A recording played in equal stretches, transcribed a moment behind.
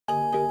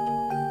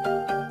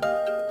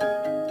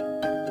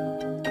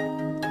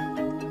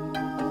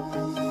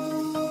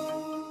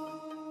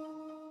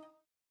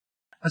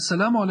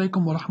Assalamu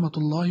alaikum wa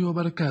rahmatullahi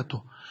wa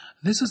barakatuh.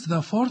 This is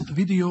the fourth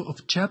video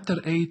of Chapter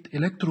 8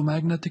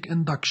 Electromagnetic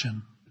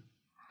Induction.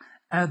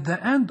 At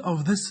the end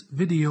of this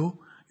video,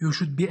 you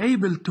should be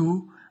able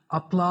to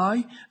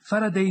apply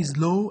Faraday's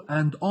law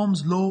and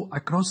Ohm's law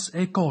across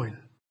a coil.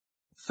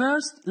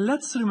 First,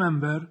 let's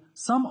remember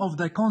some of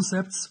the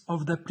concepts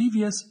of the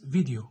previous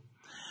video.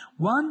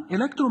 1.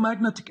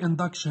 Electromagnetic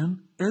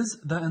induction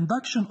is the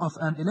induction of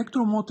an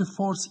electromotive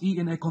force E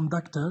in a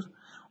conductor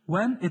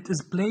when it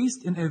is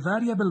placed in a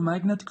variable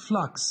magnetic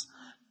flux.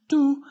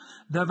 2.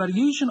 The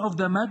variation of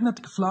the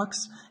magnetic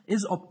flux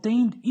is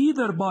obtained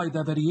either by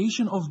the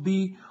variation of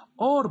B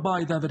or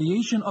by the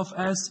variation of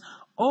S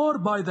or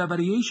by the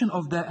variation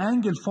of the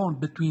angle formed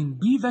between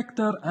B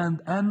vector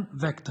and N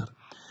vector.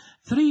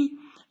 3.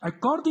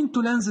 According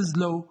to Lenz's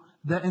law,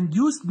 the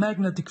induced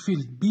magnetic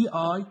field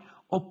BI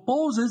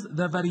opposes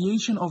the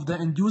variation of the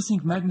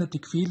inducing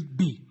magnetic field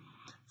B.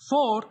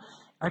 4.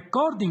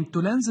 According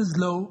to Lenz's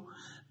law,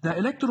 the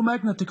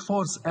electromagnetic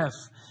force F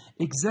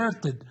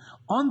exerted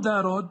on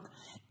the rod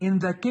in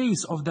the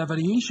case of the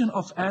variation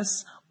of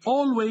S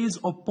always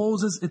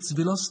opposes its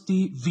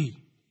velocity V.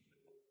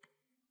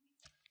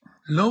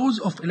 Laws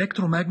of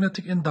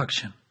electromagnetic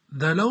induction.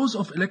 The laws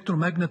of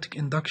electromagnetic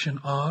induction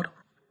are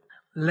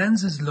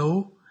Lenz's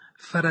law,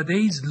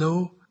 Faraday's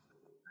law,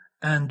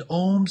 and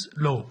Ohm's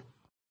law.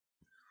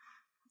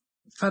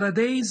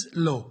 Faraday's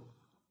law.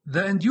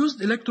 The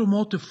induced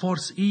electromotive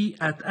force E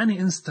at any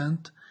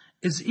instant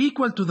is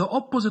equal to the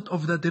opposite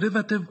of the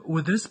derivative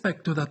with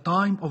respect to the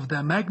time of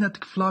the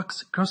magnetic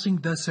flux crossing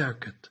the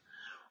circuit,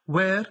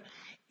 where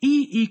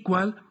E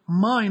equal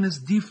minus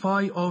d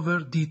phi over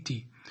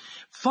dt.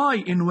 Phi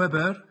in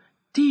Weber,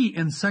 T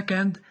in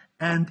second,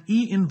 and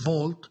E in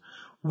volt,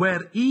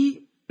 where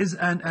E is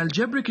an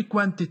algebraic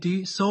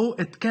quantity, so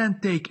it can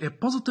take a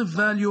positive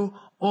value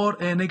or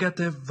a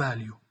negative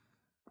value.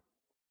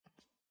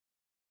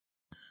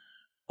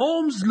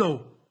 Ohm's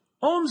law.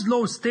 Ohm's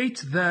law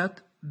states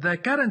that the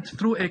current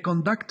through a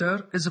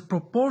conductor is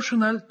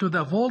proportional to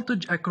the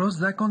voltage across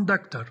the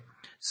conductor.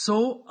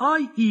 So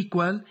I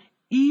equal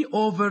E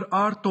over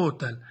R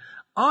total.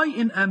 I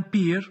in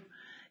ampere,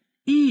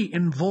 E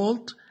in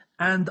volt,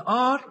 and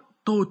R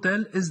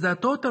total is the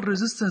total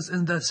resistance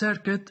in the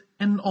circuit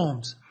in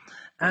ohms.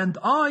 And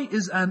I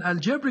is an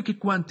algebraic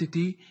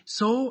quantity,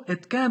 so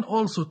it can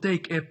also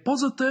take a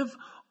positive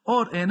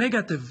or a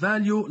negative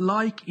value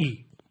like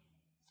E.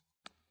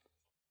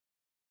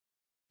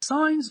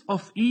 Signs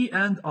of E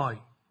and I.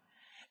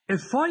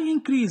 If phi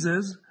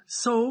increases,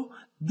 so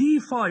d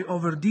phi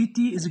over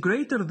dt is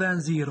greater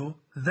than 0,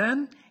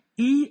 then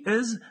E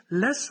is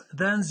less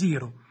than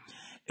 0.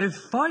 If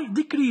phi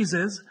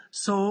decreases,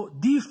 so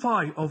d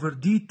phi over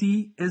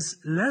dt is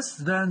less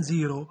than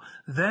 0,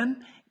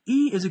 then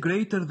E is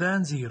greater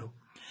than 0.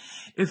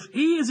 If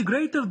E is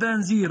greater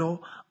than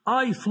 0,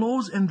 I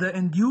flows in the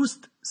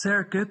induced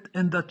circuit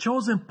in the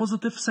chosen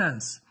positive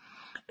sense.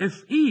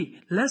 If E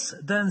less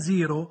than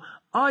 0,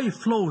 I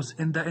flows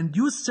in the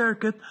induced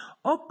circuit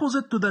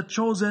opposite to the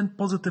chosen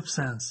positive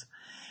sense.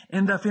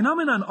 In the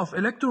phenomenon of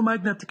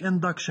electromagnetic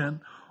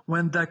induction,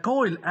 when the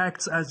coil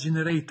acts as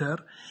generator,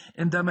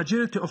 in the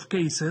majority of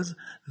cases,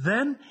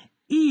 then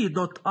E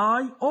dot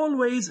I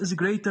always is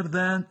greater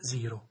than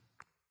 0.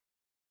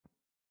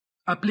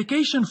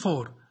 Application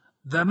 4.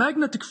 The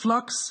magnetic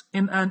flux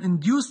in an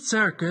induced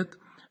circuit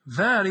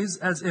varies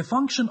as a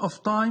function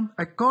of time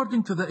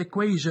according to the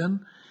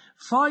equation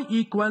phi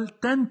equal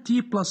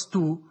 10t plus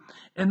 2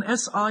 in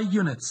SI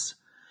units.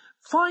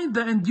 Find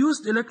the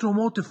induced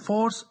electromotive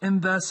force in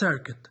the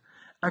circuit.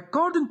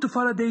 According to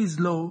Faraday's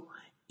law,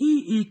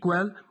 E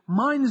equal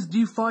minus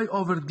d phi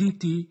over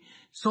dt,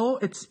 so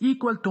it's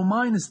equal to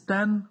minus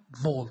 10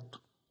 volt.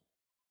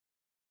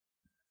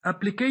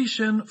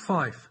 Application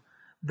 5.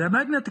 The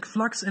magnetic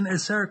flux in a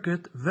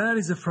circuit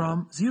varies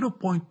from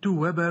 0.2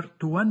 Weber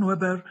to 1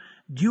 Weber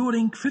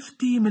during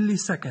 50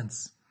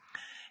 milliseconds.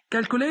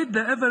 Calculate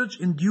the average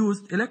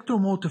induced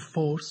electromotive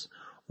force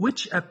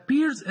which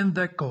appears in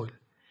the coil.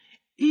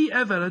 E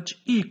average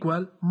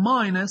equal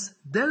minus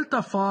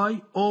delta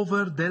phi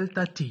over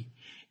delta t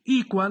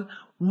equal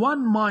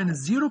 1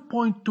 minus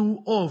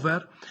 0.2 over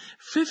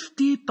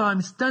 50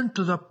 times 10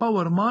 to the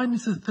power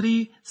minus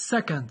 3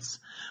 seconds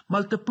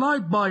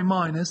multiplied by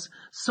minus,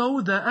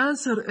 so the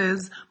answer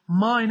is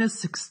minus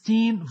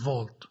 16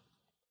 volt.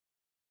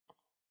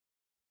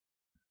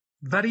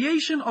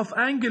 Variation of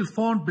angle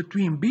formed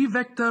between B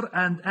vector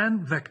and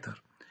N vector.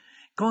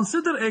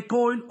 Consider a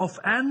coil of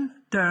N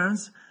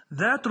turns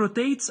that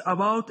rotates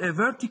about a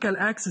vertical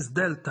axis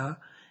delta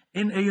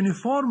in a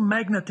uniform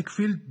magnetic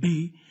field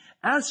B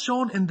as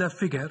shown in the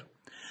figure.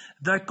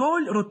 The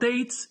coil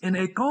rotates in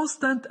a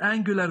constant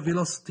angular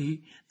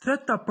velocity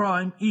theta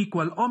prime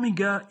equal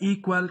omega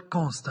equal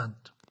constant.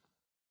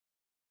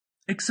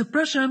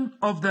 Expression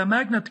of the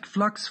magnetic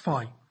flux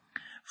phi.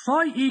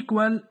 Phi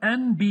equal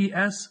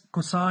NBS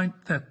cosine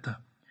theta.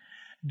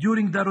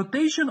 During the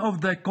rotation of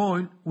the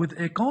coil with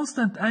a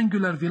constant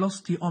angular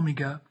velocity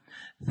omega,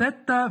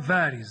 theta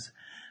varies.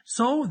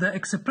 So the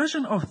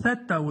expression of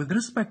theta with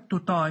respect to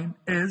time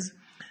is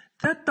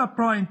theta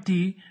prime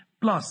t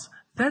plus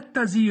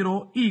theta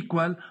 0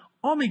 equal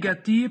omega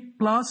t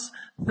plus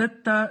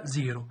theta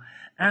 0.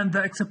 And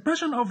the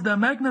expression of the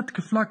magnetic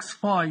flux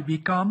phi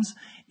becomes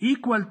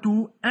equal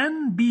to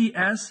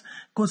NBS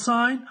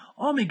cosine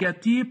omega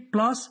t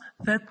plus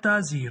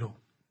theta 0.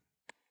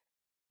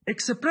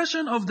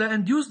 Expression of the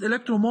induced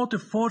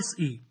electromotive force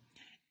E.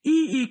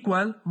 E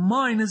equal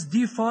minus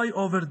d phi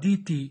over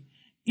dt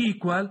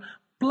equal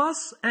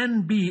plus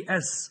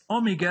NBS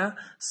omega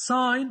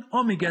sine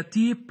omega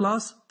t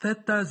plus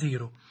theta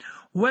 0,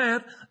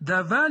 where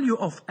the value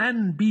of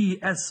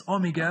NBS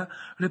omega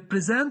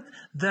represent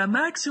the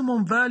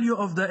maximum value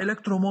of the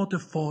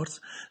electromotive force,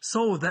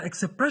 so the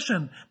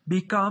expression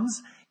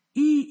becomes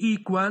E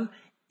equal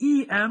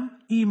EM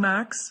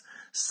Emax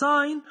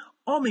sine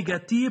omega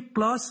t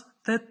plus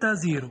theta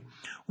 0,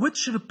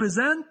 which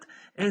represent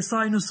a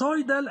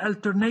sinusoidal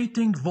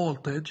alternating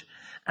voltage,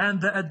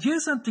 and the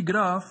adjacent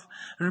graph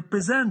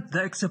represent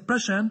the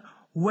expression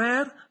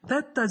where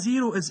theta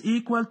 0 is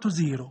equal to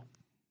 0.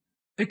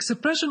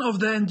 Expression of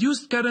the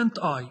induced current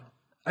I.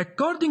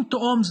 According to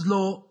Ohm's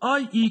law,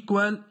 I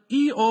equal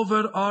E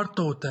over R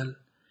total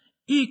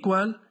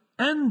equal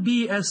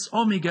NBS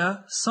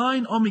omega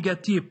sine omega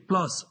t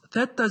plus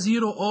theta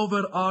 0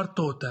 over R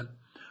total,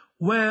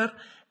 where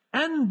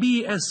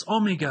NBS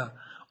omega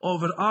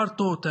over R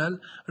total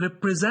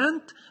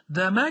represent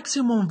the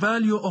maximum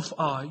value of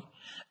I,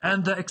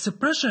 and the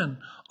expression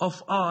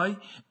of I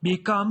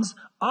becomes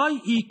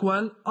I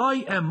equal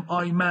Im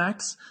I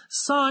max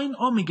sine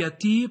omega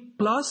t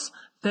plus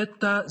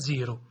theta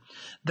 0.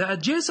 The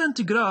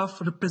adjacent graph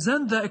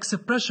represents the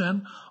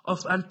expression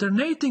of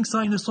alternating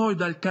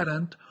sinusoidal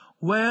current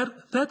where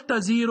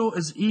theta 0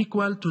 is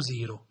equal to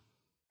 0.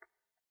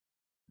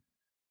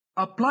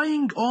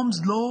 Applying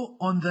Ohm's law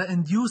on the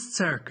induced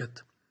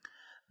circuit.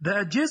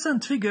 The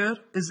adjacent figure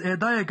is a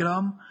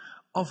diagram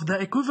of the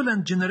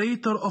equivalent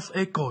generator of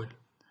a coil.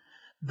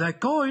 The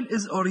coil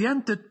is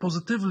oriented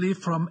positively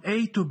from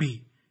A to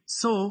B,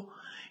 so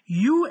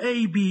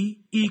UAB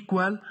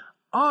equal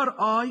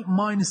Ri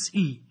minus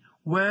E,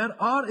 where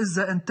R is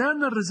the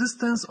internal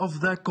resistance of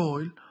the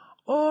coil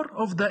or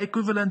of the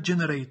equivalent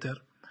generator,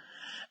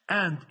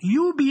 and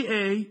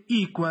UBA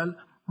equal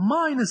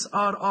minus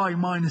Ri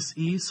minus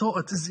E, so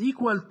it is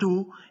equal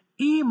to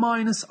E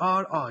minus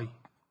Ri.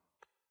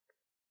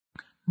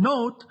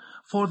 Note,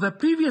 for the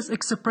previous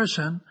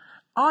expression,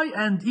 I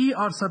and E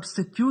are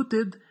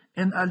substituted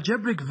in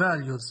algebraic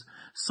values,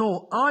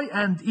 so I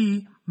and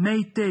E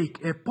may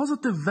take a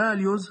positive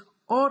values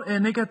or a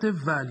negative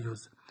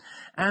values,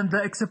 and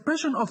the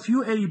expression of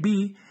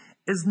UAB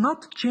is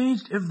not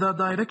changed if the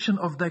direction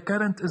of the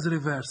current is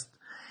reversed.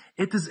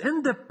 It is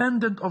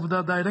independent of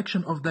the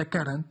direction of the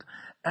current,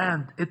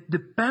 and it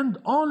depends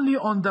only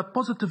on the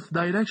positive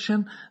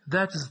direction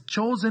that is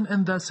chosen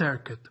in the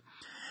circuit.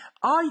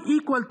 I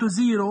equal to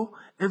 0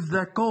 if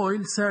the coil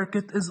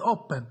circuit is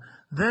open,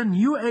 then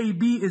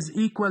UAB is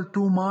equal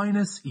to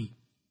minus E.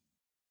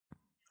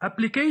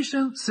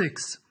 Application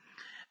 6.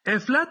 A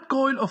flat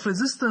coil of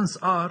resistance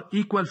R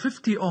equal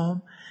 50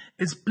 ohm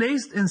is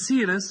placed in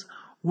series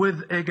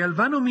with a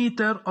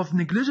galvanometer of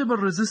negligible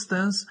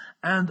resistance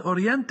and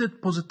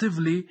oriented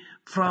positively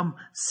from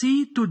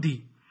C to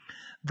D.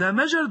 The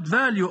measured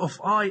value of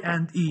I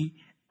and E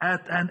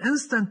at an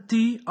instant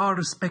t are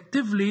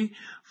respectively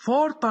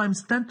 4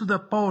 times 10 to the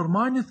power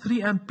minus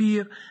 3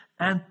 ampere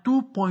and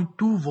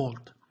 2.2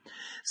 volt.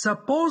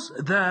 Suppose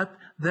that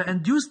the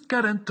induced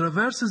current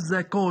traverses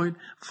the coil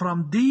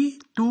from D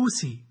to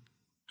C.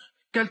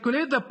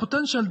 Calculate the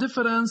potential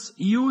difference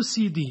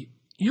UCD.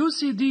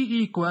 UCD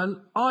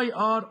equal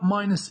IR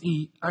minus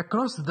E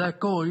across the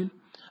coil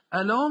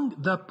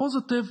along the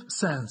positive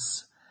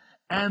sense.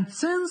 And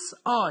since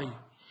I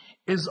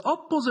is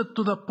opposite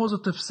to the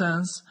positive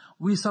sense,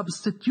 we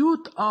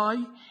substitute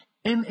I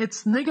in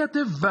its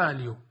negative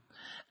value.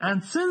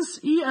 And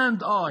since E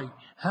and I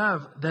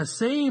have the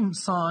same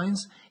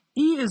signs,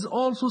 E is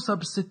also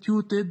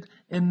substituted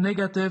in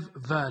negative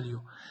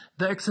value.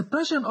 The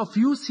expression of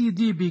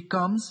UCD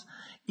becomes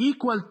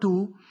equal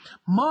to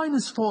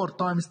minus 4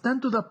 times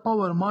 10 to the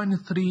power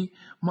minus 3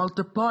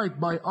 multiplied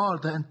by R,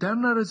 the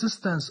internal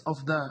resistance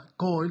of the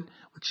coil,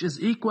 which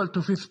is equal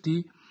to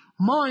 50,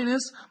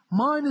 minus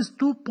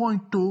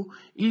 2.2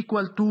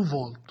 equal 2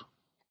 volt.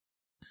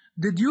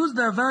 Deduce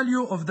the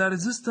value of the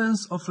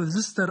resistance of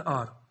resistor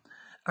R.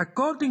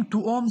 According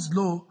to Ohm's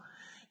law,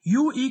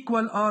 U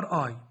equal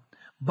Ri,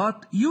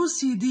 but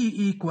UCD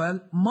equal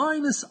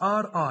minus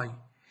Ri.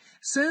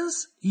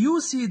 Since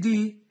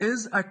UCD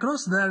is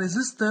across the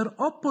resistor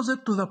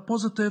opposite to the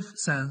positive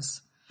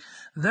sense,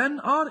 then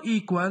R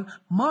equal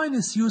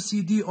minus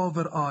UCD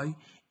over I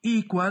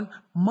equal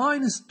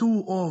minus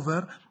 2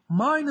 over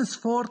minus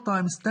 4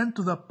 times 10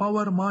 to the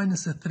power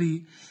minus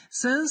 3,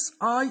 since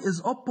I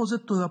is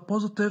opposite to the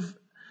positive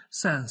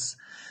sense.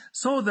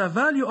 So the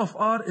value of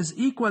R is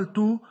equal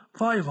to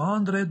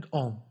 500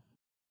 ohm.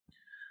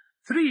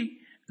 3.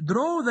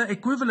 Draw the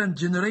equivalent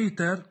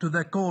generator to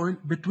the coil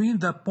between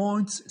the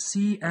points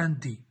C and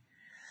D.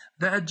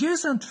 The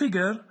adjacent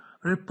figure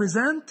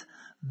represents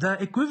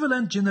the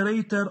equivalent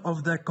generator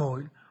of the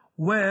coil,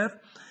 where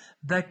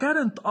the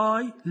current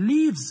I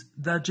leaves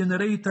the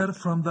generator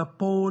from the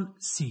pole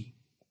C.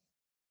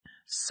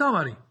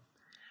 Summary.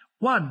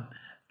 1.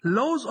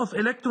 Laws of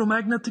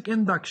electromagnetic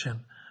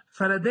induction.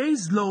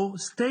 Faraday's law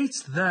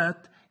states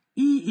that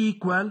E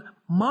equal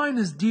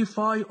minus d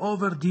phi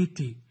over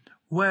dt,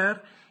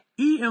 where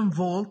E in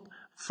volt,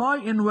 phi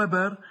in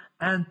Weber,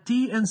 and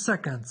T in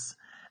seconds.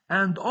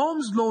 And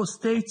Ohm's law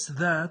states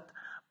that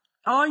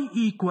I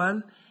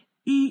equal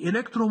E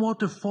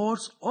electromotive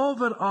force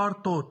over R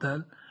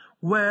total,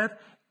 where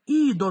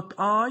E dot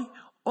I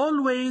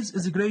always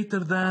is greater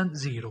than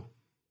 0.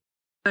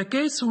 In the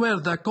case where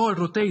the coil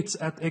rotates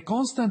at a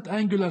constant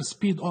angular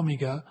speed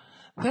omega,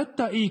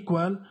 theta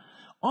equal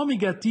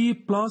omega t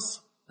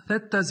plus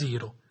theta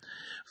 0.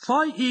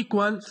 Phi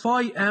equal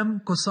phi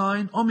m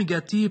cosine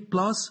omega t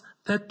plus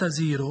theta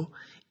 0.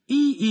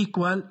 E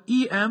equal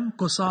em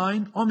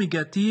cosine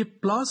omega t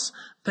plus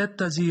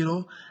theta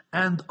 0.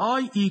 And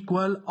I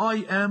equal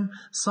im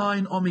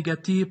sine omega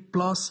t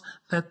plus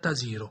theta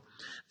 0.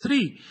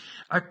 3.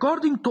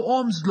 According to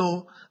Ohm's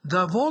law,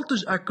 the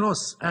voltage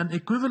across an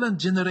equivalent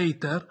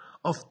generator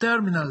of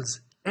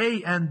terminals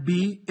A and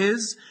B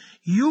is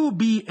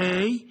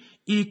UBA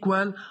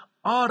equal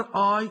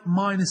Ri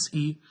minus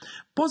E.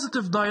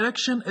 Positive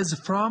direction is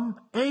from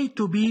A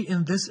to B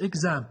in this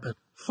example.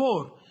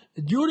 4.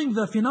 During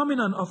the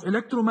phenomenon of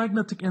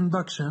electromagnetic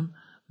induction,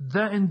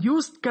 the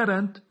induced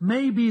current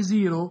may be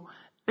 0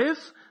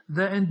 if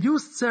the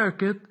induced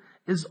circuit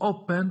is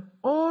open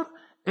or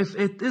if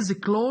it is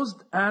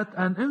closed at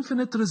an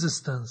infinite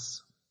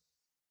resistance.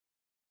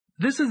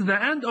 This is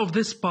the end of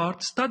this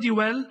part. Study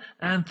well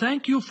and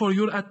thank you for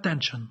your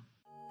attention.